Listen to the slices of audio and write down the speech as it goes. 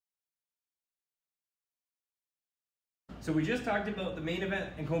So we just talked about the main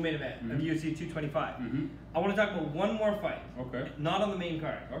event and co-main event of UFC 225. I want to talk about one more fight. Okay. Not on the main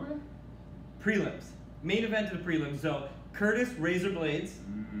card. Okay. Prelims. Main event of the prelims. So Curtis Razor Blaydes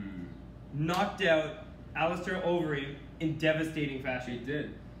knocked out Allistair Overeem in devastating fashion. He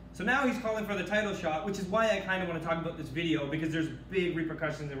did. So now he's calling for the title shot, which is why I kind of want to talk about this video, because there's big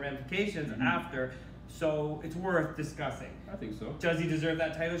repercussions and ramifications after. So it's worth discussing. I think so. Does he deserve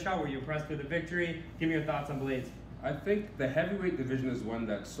that title shot? Were you impressed with the victory? Give me your thoughts on Blaydes. I think the heavyweight division is one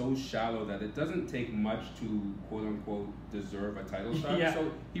that's so shallow that it doesn't take much to quote-unquote deserve a title shot. Yeah.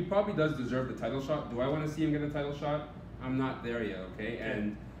 So he probably does deserve the title shot. Do I want to see him get a title shot? I'm not there yet, okay?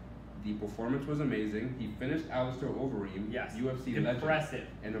 And the performance was amazing. He finished Allistair Overeem, Yes. UFC Impressive. legend.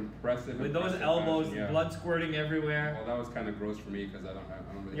 An impressive. With those impressive elbows, fashion, yeah. blood squirting everywhere. Well, that was kind of gross for me because I don't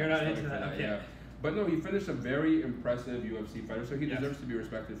really. You're have not a into stomach that, for okay. Yeah. But no, he finished a very impressive UFC fighter, so he deserves to be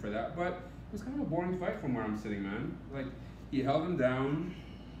respected for that. But it was kind of a boring fight from where I'm sitting, man. Like, he held him down,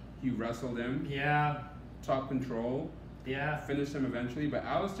 he wrestled him, top control, finished him eventually. But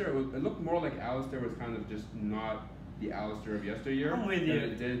Allistair, it looked more like Allistair was kind of just not the Allistair of yesteryear. I'm with you.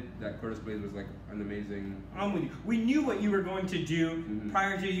 It did that Curtis Blaydes was like an amazing. I'm with you. We knew what you were going to do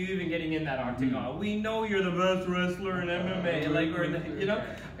prior to you even getting in that octagon. We know you're the best wrestler in MMA, like, or in the, you know,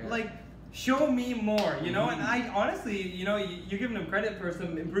 like. Show me more, you know, and I honestly, you know, you're giving him credit for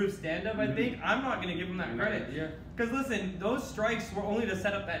some improved stand-up, I think. I'm not going to give him that credit. Because listen, those strikes were only to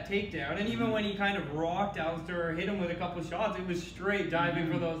set up that takedown, and even when he kind of rocked Allistair or hit him with a couple shots, it was straight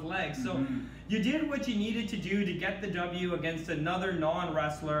diving for those legs. So you did what you needed to do to get the W against another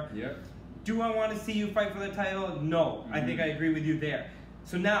non-wrestler. Do I want to see you fight for the title? No. I think I agree with you there.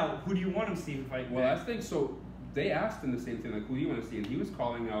 So now, who do you want to see him fight? Well, I think so. They asked him the same thing, like, who do you want to see? And he was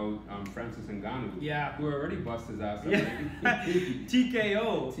calling out Francis Ngannou, who already busted his ass up.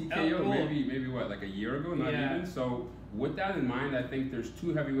 TKO. Maybe what, like a year ago? Not even. So with that in mind, I think there's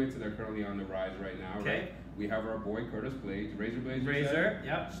two heavyweights that are currently on the rise right now. Right? We have our boy Curtis Blaydes, Razor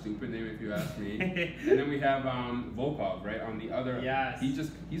Blaydes. Stupid name if you ask me. And then we have Volkov, right, on the other.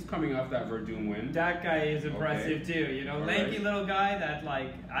 He's coming off that Verdun win. That guy is impressive too. You know, lanky little guy that,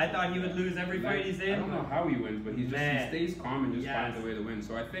 like, I thought he would lose every fight he's in. I don't know how he wins, but he stays calm and just finds a way to win.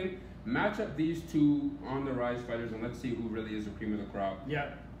 So I think match up these two on the rise fighters and let's see who really is the cream of the crop.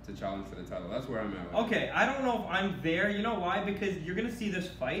 To challenge for the title. That's where I'm at. Okay, I don't know if I'm there. You know why? Because you're gonna see this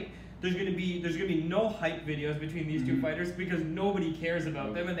fight. There's gonna be no hype videos between these two fighters because nobody cares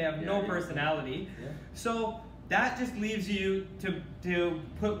about them and they have no personality. So that just leaves you to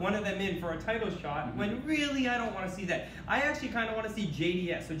put one of them in for a title shot when really I don't want to see that. I actually kind of want to see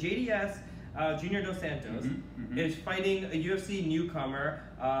JDS. So JDS, Junior Dos Santos, is fighting a UFC newcomer,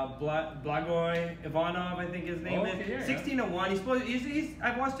 Blaydes Ivanov, I think his name is. 16-1.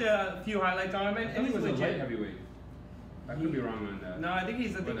 I've watched a few highlights on him, and he's was legit. A light heavyweight. I could be wrong on that. No, I think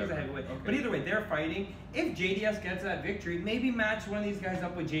he's a heavyweight. But either way, they're fighting. If JDS gets that victory, maybe match one of these guys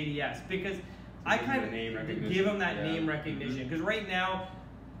up with JDS because I kind of give him that name recognition. Because right now,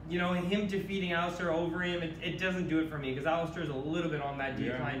 you know, him defeating Allistair Overeem, it doesn't do it for me because Allistair's a little bit on that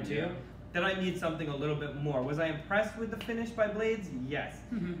decline too. Then I need something a little bit more. Was I impressed with the finish by Blaydes? Yes.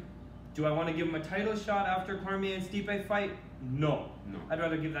 Do I want to give him a title shot after Cormier and Stipe fight? No. I'd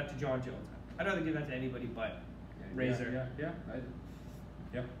rather give that to John Jones. I'd rather give that to anybody but Razor.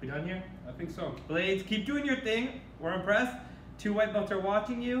 We done here? I think so. Blaydes, keep doing your thing. We're impressed. 2 white belts are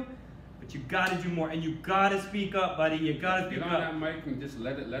watching you. But you gotta do more, and you gotta speak up, buddy. You gotta speak up. Get on that mic and just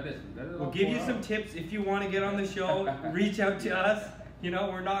let it. We'll give you some tips if you want to get on the show. Reach out to us. You know,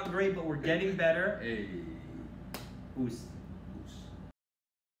 we're not great, but we're getting better. Hey. Oos.